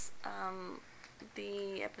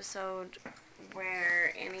the episode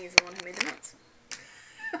where Annie is the one who made the notes.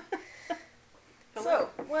 So,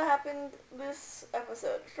 what happened this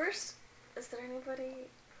episode? First, is there anybody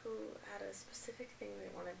who had a specific thing they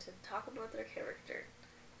wanted to talk about their character?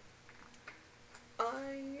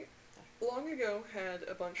 I, long ago, had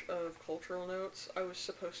a bunch of cultural notes I was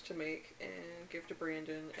supposed to make and give to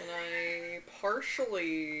Brandon, and I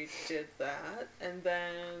partially did that, and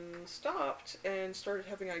then stopped and started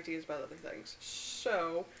having ideas about other things.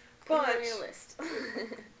 So, Put it on your list.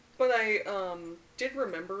 but I did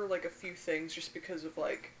remember like a few things just because of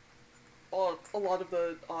like a lot of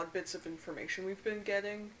the odd bits of information we've been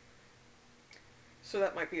getting. So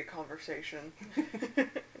that might be a conversation.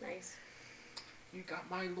 Nice. You got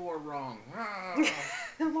my lore wrong.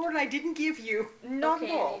 Lord, I didn't give you. Not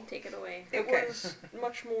okay, at all. Annie, take it away. It was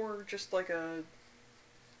much more just like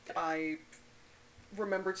I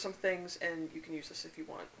remembered some things, and you can use this if you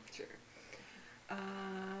want. Sure.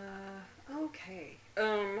 Okay.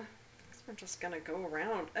 We're just gonna go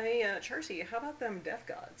around. Hey, Charcy, how about them death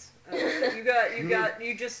gods? We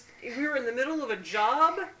were in the middle of a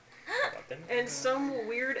job, and some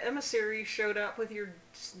weird emissary showed up with your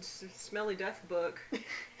smelly death book,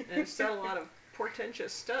 and said a lot of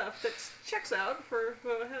portentous stuff that checks out for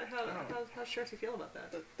how does Charcy feel about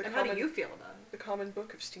that? And how do you feel about it? The common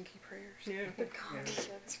book of stinky prayers. Yeah. The common book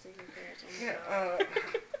of stinky prayers. Yeah,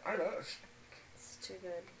 I know. It's too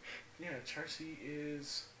good. Yeah, Charcy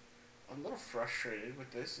is a little frustrated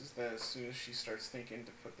with this, is that as soon as she starts thinking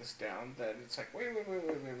to put this down, that it's like, wait.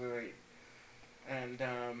 And,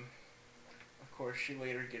 of course, she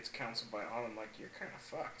later gets counseled by Autumn, like, you're kind of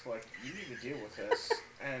fucked, like, you need to deal with this.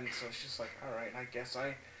 And so she's like, alright, I guess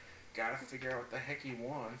I gotta figure out what the heck he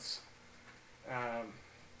wants.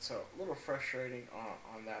 So, a little frustrating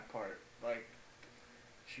on that part. Like,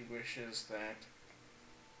 she wishes that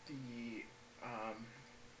the,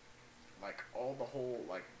 like, all the whole,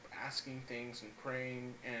 like, asking things and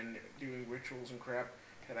praying and doing rituals and crap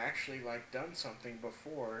had actually, like, done something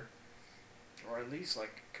before, or at least,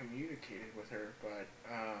 like, communicated with her, but,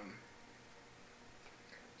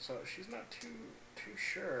 so she's not too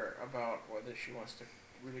sure about whether she wants to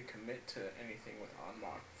really commit to anything with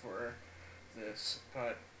Unlock for this,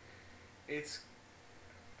 but it's,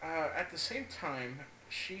 at the same time,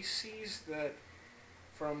 she sees that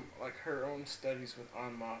from, like, her own studies with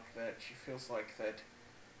Anmok, that she feels like that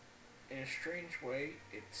in a strange way,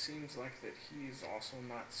 it seems like that he is also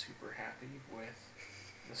not super happy with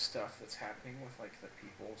the stuff that's happening with, like, the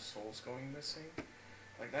people's souls going missing.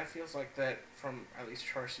 Like, that feels like that, from at least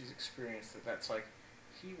Charcy's experience, that's like,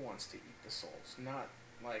 he wants to eat the souls, not,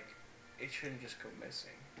 like, it shouldn't just go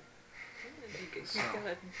missing. He's got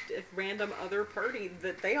a random other party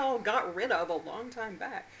that they all got rid of a long time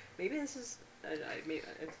back. Maybe this is, I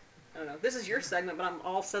don't know, this is your segment, but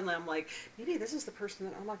all of a sudden I'm like, maybe this is the person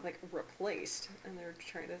that I'm like replaced, and they're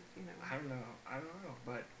trying to, you know. I don't know,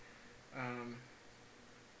 but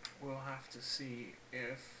we'll have to see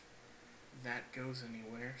if that goes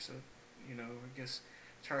anywhere. So, you know, I guess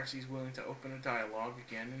Charcy's willing to open a dialogue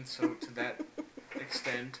again, and so to that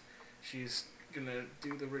extent, she's gonna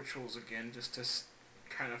do the rituals again, just to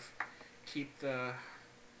kind of keep the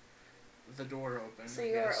door open. So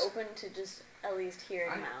you are open to just at least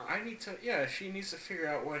hearing him out. I need to, yeah, she needs to figure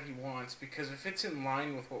out what he wants, because if it's in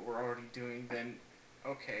line with what we're already doing, then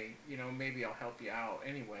okay, you know, maybe I'll help you out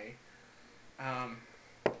anyway.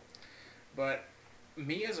 But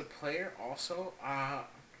me as a player also,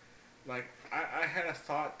 like, I had a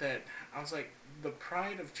thought that, I was like, the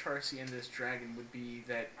pride of Charcy and this dragon would be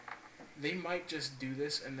that they might just do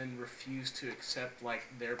this and then refuse to accept, like,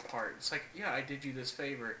 their part. It's like, yeah, I did you this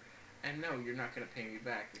favor, and no, you're not going to pay me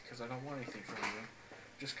back because I don't want anything from you.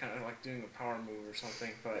 Just kind of like doing a power move or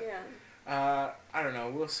something, but yeah. I don't know.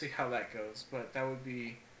 We'll see how that goes, but that would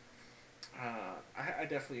be, I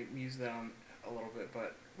definitely mused that on a little bit,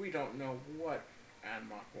 but we don't know what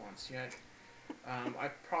Anmok wants yet. I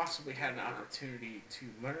possibly had an opportunity to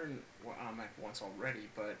learn what Anmok wants already,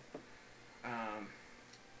 but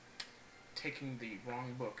taking the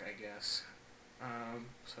wrong book, I guess.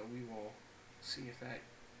 So we will see if that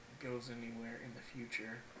goes anywhere in the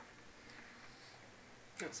future.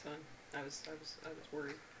 That was fun. I was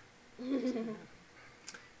worried.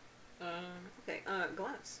 Okay,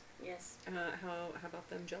 Glass. Yes. How about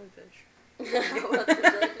them jellyfish?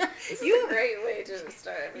 This is a great way to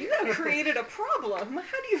start. You have created a problem.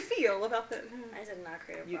 How do you feel about that? I did not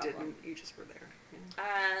create a You problem. didn't. You just were there.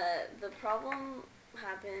 Yeah. The problem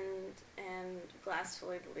happened, and Glass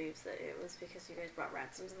fully believes that it was because you guys brought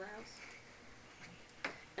rats into the house.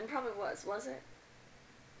 And probably was it?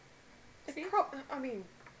 I mean,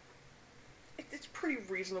 it's pretty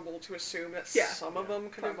reasonable to assume that Yeah. some of them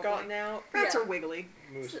could have Probably. gotten out. Rats Yeah. are wiggly.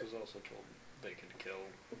 Moose was also told they could kill.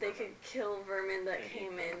 They could kill vermin that And eat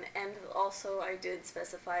came them. in, and also I did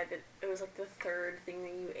specify that it was like the third thing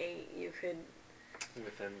that you ate, you could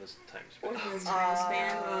Within this time span. within this time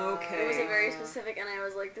span. Okay. It was a very specific, and I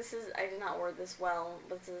was like, I did not word this well,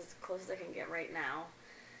 but this is as close as I can get right now.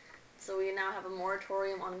 So we now have a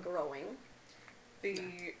moratorium on growing.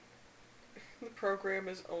 The program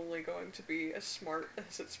is only going to be as smart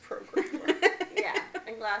as its programmer. Yeah,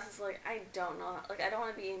 and Glass is like, I don't know, like I don't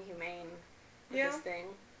want to be inhumane with Yeah. this thing.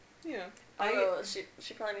 Yeah. Although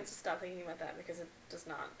she probably needs to stop thinking about that because it does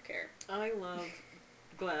not care. I love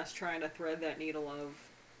Glass trying to thread that needle of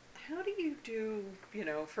how do you do,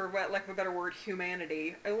 for lack of a better word,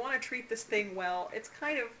 humanity. I want to treat this thing well. It's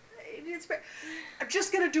kind of, I'm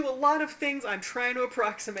just going to do a lot of things I'm trying to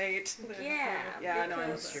approximate. Yeah, Yeah, I know. I know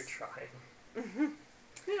because- You're trying.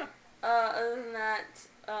 Yeah. Other than that,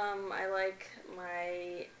 I like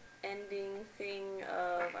my ending thing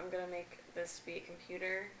of I'm gonna make this be a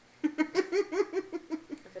computer.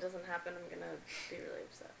 If it doesn't happen, I'm gonna be really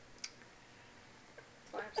upset.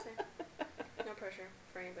 That's all I have to say. No pressure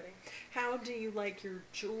for anybody. How do you like your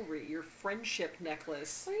jewelry, your friendship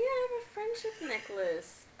necklace? Oh yeah, I have a friendship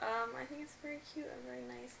necklace. I think it's very cute and very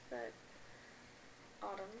nice that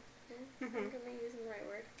Autumn. I'm Mhm. gonna use the right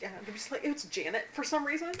word. Yeah, I'm just like, it's Janet for some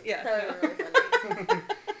reason. Yeah. That was really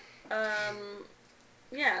funny.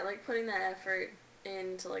 Yeah, like putting that effort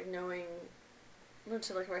into like knowing,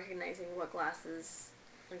 to like recognizing what Glass's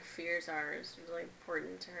like fears are is really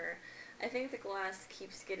important to her. I think the Glass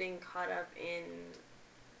keeps getting caught up in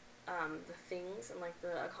the things and like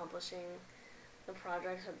the accomplishing the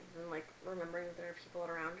project and like remembering that there are people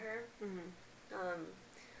around her. Mm-hmm.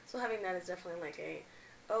 So having that is definitely like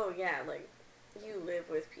oh yeah, like you live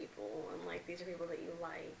with people and like these are people that you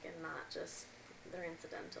like and not just they're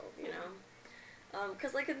incidental, you know?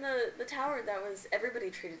 Because like in the tower, that was, everybody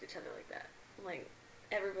treated each other like that. Like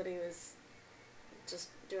everybody was just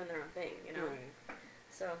doing their own thing, you know? Right.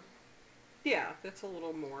 So Yeah, that's a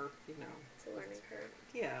little more, it's a learning curve.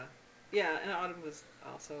 Yeah. Yeah, and Autumn was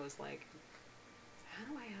like, how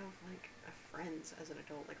do I have, like, friends as an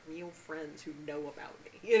adult, like, real friends who know about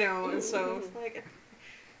me, And so it's like,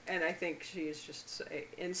 and I think she is just,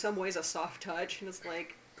 in some ways, a soft touch, and it's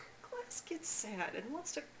like, Glass gets sad and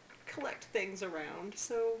wants to collect things around,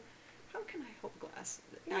 so how can I help Glass?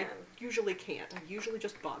 I Yeah. usually can't. I'm usually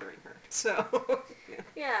just bothering her, so, yeah.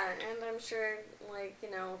 Yeah, and I'm sure, like,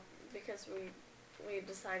 because we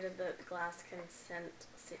decided that Glass can scent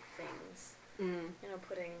things,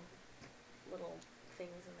 putting little things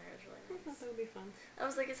in there is I really thought nice. that would be fun. I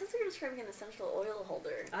was like, it sounds like you're describing an essential oil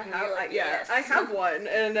holder. I And have, you're like, yeah, yes. I have one,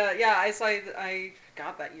 and I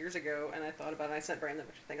got that years ago, and I thought about it. And I sent Brandon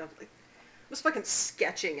the thing. I was like, I was fucking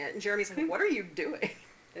sketching it, and Jeremy's like, "What are you doing?"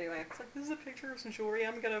 Anyway, I was like, "This is a picture of some jewelry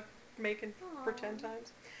I'm gonna make and for 10 Aw.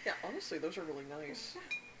 times." Yeah, honestly, those are really nice.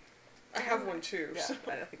 I have one too, Yeah. so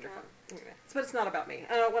I think they're Yeah. fun. Anyway, but it's not about me.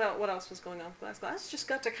 What else was going on with Glass? Glass just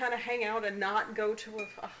got to kind of hang out and not go to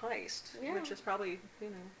a heist, Yeah. which is probably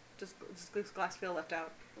does Glass feel left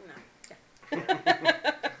out? No.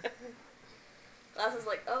 Glass is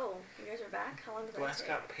like, oh, you guys are back? How long did that Glass take?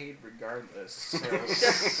 got paid regardless. So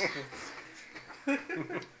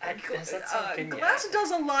Glass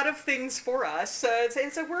does a lot of things for us. So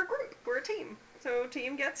we're a group. We're a team. So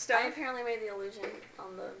team gets I stuff. apparently made the illusion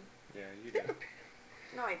on the... Yeah, you did.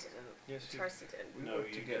 No, I didn't. Yes, you Charcy did. we No,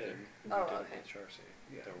 worked you together. did. You Oh, did okay. with Charcy.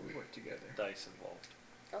 Yeah, There we were worked together. dice involved.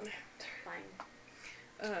 Oh, fine.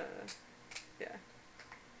 Yeah.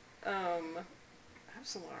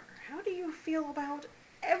 Absalar, how do you feel about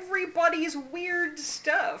everybody's weird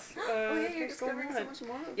stuff? Oh yeah, you're what's going discovering so on? much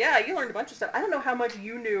more. Yeah, you learned a bunch of stuff. I don't know how much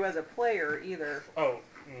you knew as a player either. Oh,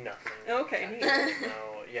 nothing. Okay, neat.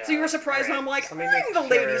 No, yeah. So you were surprised when I'm Alright, like, so let me I'm the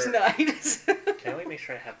make ladies' sure- night. Can I make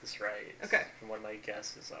sure I have this right? Okay. From what my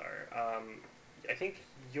guesses are. I think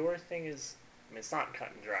your thing is, it's not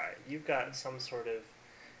cut and dry. You've got some sort of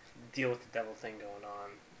deal with the devil thing going on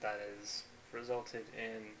that has resulted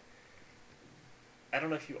in, I don't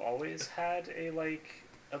know if you always had a,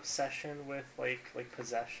 obsession with,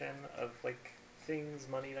 possession of, things,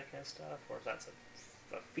 money, that kind of stuff, or if that's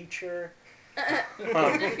a feature. Is it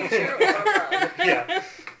a feature or a bug? Yeah.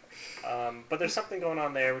 But there's something going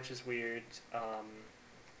on there which is weird.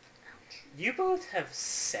 You both have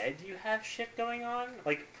said you have shit going on.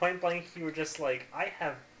 Point blank, you were just like, I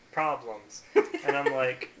have problems. And I'm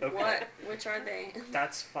like, okay. What? Which are they?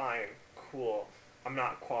 That's fine. Cool. I'm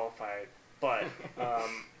not qualified. But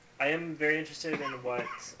I am very interested in what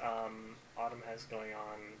Autumn has going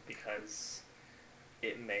on because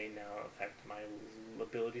it may now affect my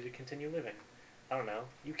ability to continue living. I don't know.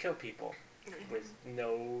 You kill people with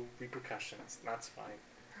no repercussions. That's fine.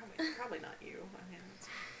 Probably not you. I mean,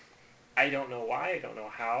 I don't know why. I don't know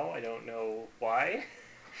how. I don't know why.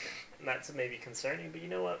 And that's maybe concerning, but you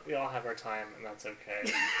know what? We all have our time, and that's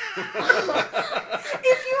okay.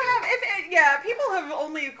 People have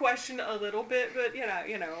only questioned a little bit, but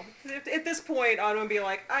at this point, I'm gonna be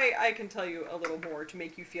like, I can tell you a little more to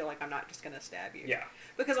make you feel like I'm not just gonna stab you. Yeah.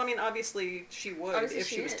 Because I mean, obviously she would if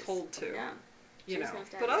she was told to. Yeah. You know,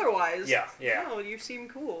 But but otherwise, yeah. no, you seem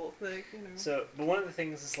cool. Like, So, but one of the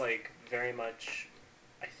things is like very much,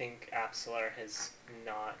 I think Apsalar has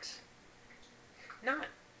not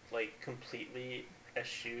like completely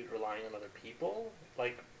eschewed relying on other people,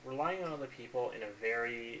 like relying on other people in a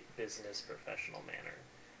very business professional manner,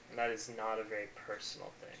 and that is not a very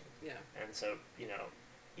personal thing. Yeah. And so,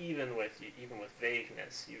 even with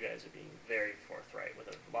vagueness, you guys are being very forthright with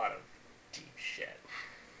a lot of deep shit,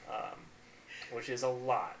 which is a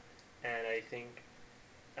lot. And I think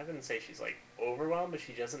I wouldn't say she's like overwhelmed, but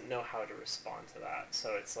she doesn't know how to respond to that.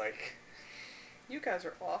 So it's like, you guys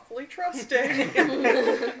are awfully trusting.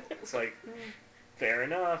 it's like, fair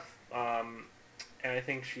enough. And I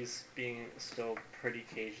think she's being still pretty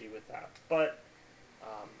cagey with that. But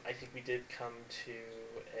I think we did come to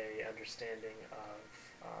a understanding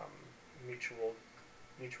of mutual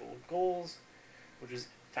goals, which is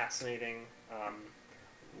fascinating.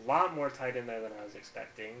 A lot more tied in there than I was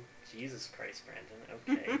expecting. Jesus Christ, Brandon.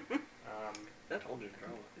 Okay. That whole new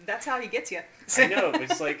drama. That's how he gets you. I know, but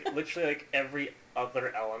it's like literally like every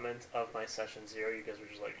other element of my session 0, you guys were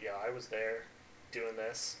just like, yeah, I was there doing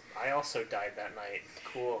this. I also died that night.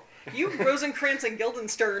 Cool. You Rosencrantz and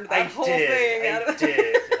Guildenstern that I whole did, thing. I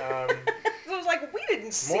did. So it was like, we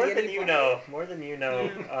didn't see More anybody. than you know. More than you know.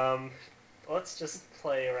 Let's just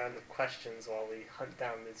play around with questions while we hunt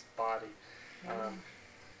down this body.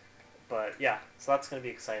 But yeah, so that's going to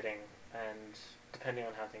be exciting, and depending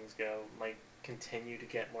on how things go, might continue to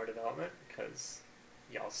get more development, because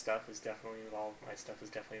y'all's stuff is definitely involved, my stuff is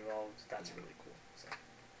definitely involved. That's really cool. So,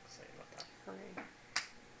 excited about that.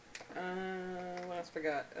 Hooray. What else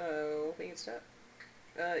forgot? Oh, we can stop.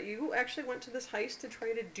 You actually went to this heist to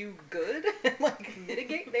try to do good and like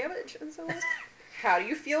mitigate damage and so on. How do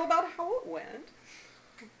you feel about how it went?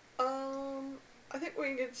 I think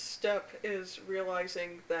one good step is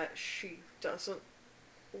realizing that she doesn't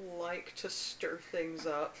like to stir things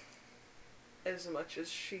up as much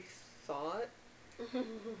as she thought.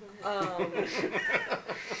 Uh-oh.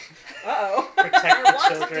 Protect I the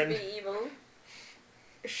want children. it to be evil.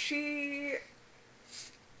 She...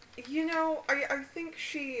 I think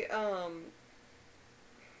she,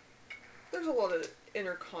 there's a lot of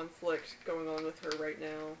inner conflict going on with her right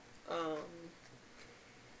now.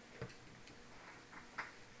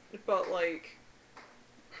 But, like,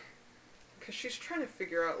 because she's trying to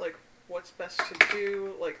figure out, like, what's best to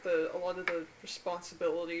do, like, a lot of the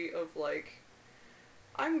responsibility of, like,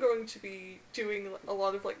 I'm going to be doing a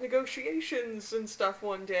lot of, like, negotiations and stuff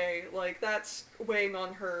one day, like, that's weighing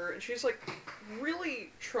on her, and she's, like,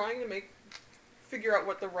 really trying to figure out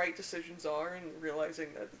what the right decisions are, and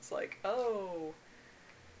realizing that it's like, oh,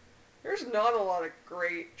 there's not a lot of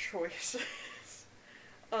great choices.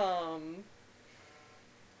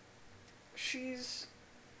 She's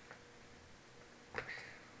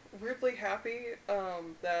weirdly happy,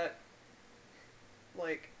 that,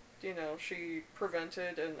 like, she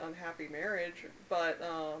prevented an unhappy marriage, but,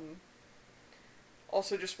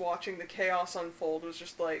 also just watching the chaos unfold was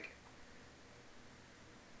just like,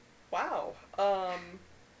 wow. I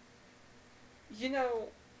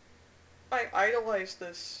idolize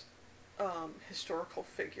this, historical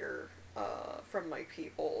figure, from my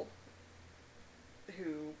people,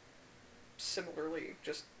 who similarly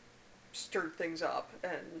just stirred things up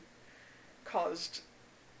and caused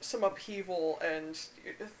some upheaval and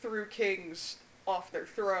threw kings off their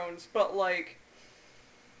thrones, but, like,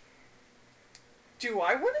 do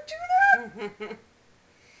I want to do that?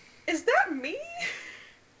 Is that me?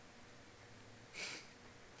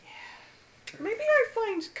 Maybe I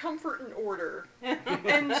find comfort in order,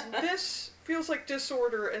 and this feels like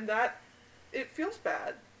disorder, and that, it feels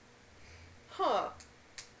bad. Huh.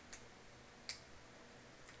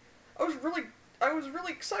 I was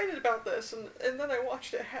really excited about this, and then I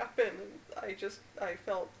watched it happen, and I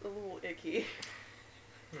felt a little icky.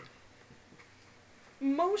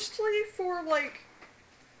 Mostly for, like,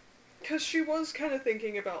 because she was kind of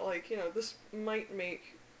thinking about, like, this might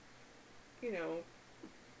make,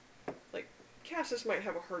 like, Cassis might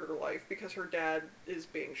have a harder life because her dad is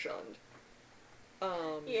being shunned.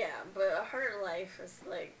 Yeah, but a harder life is,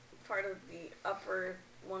 like, part of the upper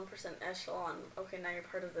 1% echelon, okay, now you're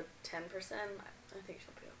part of the 10%, I think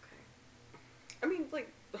she'll be okay. I mean,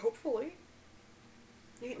 like, hopefully.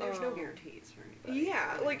 There's no guarantees for anybody.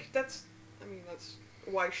 Yeah, like, that's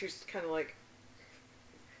why she's kind of like...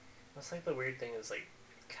 That's like the weird thing is, like,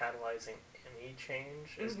 catalyzing any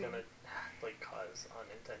change is gonna, like, cause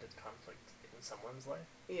unintended conflict in someone's life.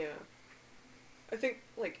 Yeah. I think,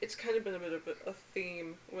 like, it's kind of been a bit of a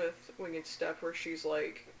theme with Winged Step where she's,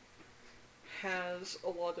 like, has a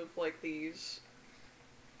lot of, like, these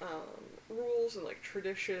rules and, like,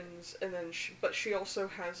 traditions, and then but she also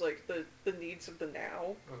has, like, the needs of the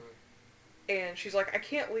now. And she's like, I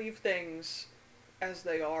can't leave things as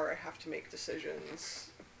they are. I have to make decisions.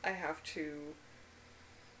 I have to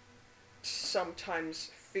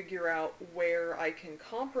sometimes figure out where I can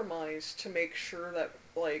compromise to make sure that,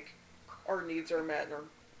 like, our needs are met and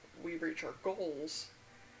we reach our goals.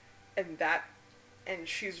 And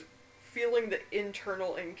she's feeling the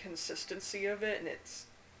internal inconsistency of it, and it's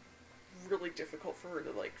really difficult for her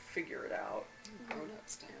to, like, figure it out. Grown up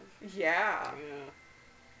stuff. Yeah.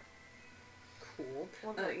 Cool.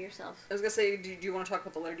 What about yourself? I was gonna say, do you want to talk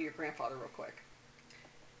about the letter to your grandfather real quick?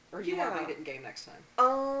 Or do you want to read it in game next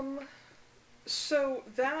time? So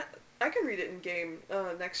that, I can read it in game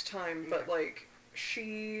next time, but, like,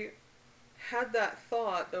 she had that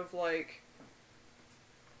thought of, like,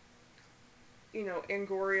 you know,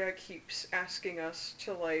 Angoria keeps asking us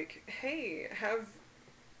to, like, hey,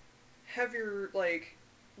 have your, like,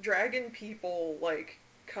 dragon people, like,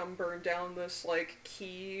 come burn down this, like,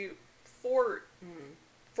 key fort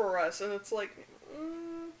for us, and it's like,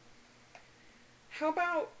 how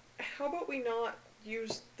about we not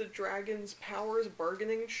use the dragon's power as a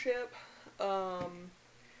bargaining chip?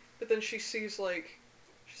 But then she sees, like,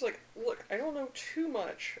 she's like, look, I don't know too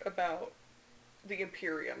much about the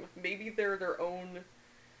Imperium. Maybe they're their own,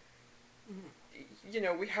 you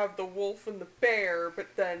know, we have the wolf and the bear,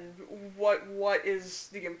 but then what is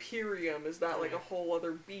the Imperium? Is that, like, a whole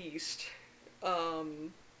other beast?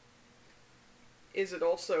 Is it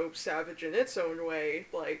also savage in its own way?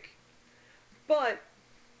 Like, but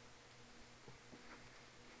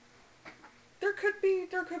there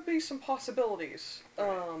could be some possibilities.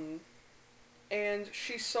 And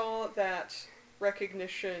she saw that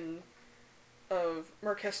recognition of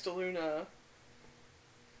Marquess de Luna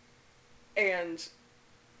and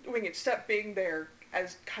Winged Step being there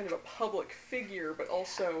as kind of a public figure, but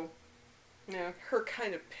also her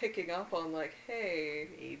kind of picking up on, like, hey,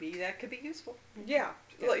 maybe that could be useful. Yeah,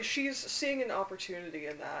 like, she's seeing an opportunity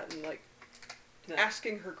in that, and, like,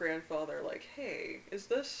 asking her grandfather, like, hey, is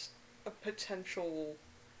this a potential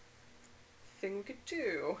thing we could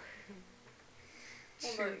do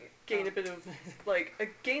to gain a bit of, like,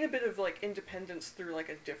 independence through, like,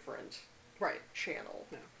 a different channel?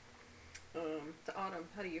 To Autumn,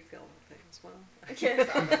 how do you feel about things? Well, Yes,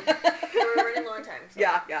 Autumn. We're running low on time. So.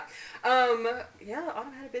 Yeah.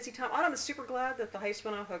 Autumn had a busy time. Autumn is super glad that the heist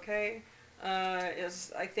went off okay.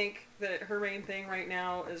 I think that her main thing right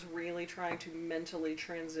now is really trying to mentally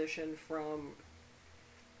transition from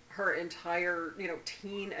her entire,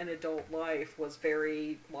 teen and adult life was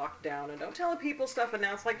very locked down and don't tell people stuff, and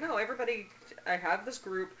now it's like, no, everybody, I have this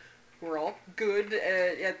group, we're all good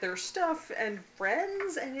at their stuff and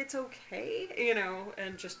friends, and it's okay,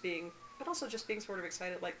 and but also just being sort of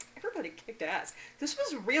excited, like, everybody kicked ass. This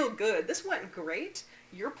was real good. This went great.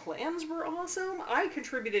 Your plans were awesome. I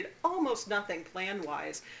contributed almost nothing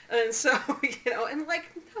plan-wise. And so, and,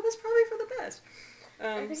 like, that was probably for the best.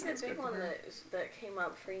 I think the big one that came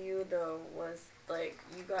up for you, though, was, like,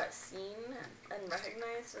 you got seen and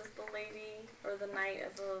recognized as the lady, or the knight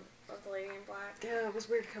of the Lady in Black. Yeah, it was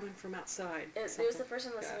weird coming from outside. It was the first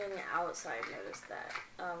time listening on the outside noticed that.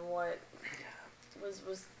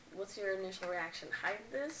 What's your initial reaction? Hide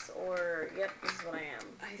this, or, yep, this is what I am?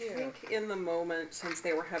 I think in the moment, since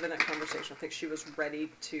they were having that conversation, I think she was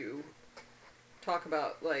ready to talk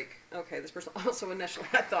about, like, okay, this person. Also, initially,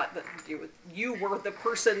 I thought that you were the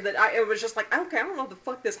person that it was just like, okay, I don't know the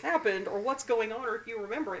fuck this happened, or what's going on, or if you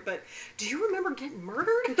remember it, but do you remember getting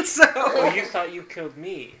murdered? So. Oh, you thought you killed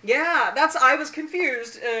me. Yeah, I was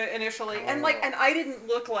confused initially, and I didn't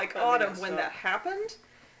look like Autumn when that happened.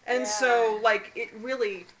 And so, like, it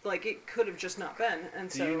really, like, it could have just not been. And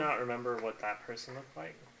do you not remember what that person looked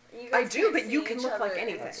like? I do, but you can look like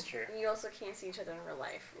anything. That's true. You also can't see each other in real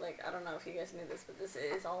life. Like, I don't know if you guys knew this, but this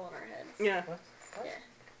is all in our heads. Yeah. What?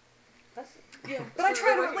 Yeah. But I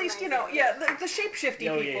try to at least, the shape-shifty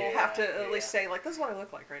people have to at least say, like, this is what I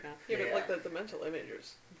look like right now. Yeah, but, like, the mental image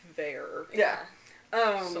is there. Yeah.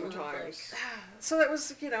 Sometimes. So that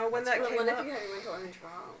was, when that came what up. if you had your mental image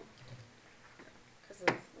wrong? Because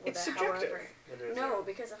of with It's it, subjective. however. It is, No, yeah.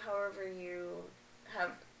 because of however you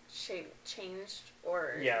have changed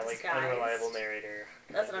or Yeah, like disguised. unreliable narrator.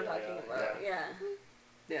 That's what I'm Yeah, talking about. Yeah.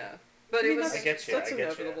 Yeah, but I mean, it was that's- I get you, that's I get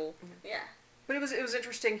you. inevitable. Yeah. But it was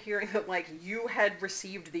interesting hearing that like you had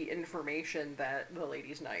received the information that the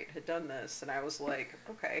ladies' night had done this, and I was like,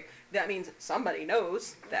 okay, that means somebody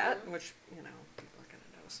knows that, Mhm. which you know people are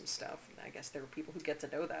gonna know some stuff, and I guess there are people who get to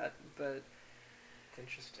know that, but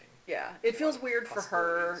Interesting. yeah, it feels lot of weird for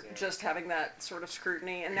her possibilities, yeah. just having that sort of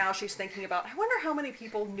scrutiny, and now she's thinking about, I wonder how many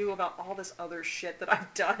people knew about all this other shit that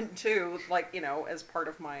I've done too, like, you know, as part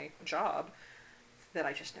of my job that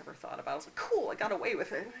I just never thought about. I was like, cool, I got away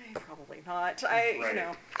with it. Probably not. Right. You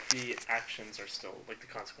know, The actions are still, like, the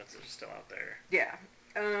consequences are still out there. yeah.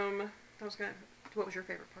 I was gonna, what was your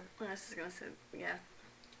favorite part? I was just gonna say, yeah.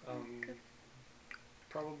 Good.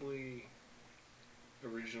 Probably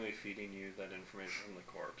originally feeding you that information from the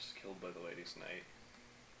corpse killed by the ladies' night,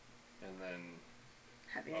 and then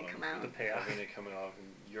Having it come out. The payoff. having it coming off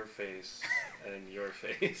in your face and your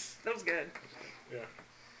face. That was good. Yeah.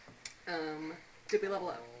 Did we level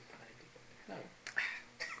up? No.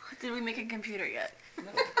 Did we make a computer yet?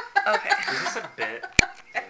 No. Okay. Is this a bit?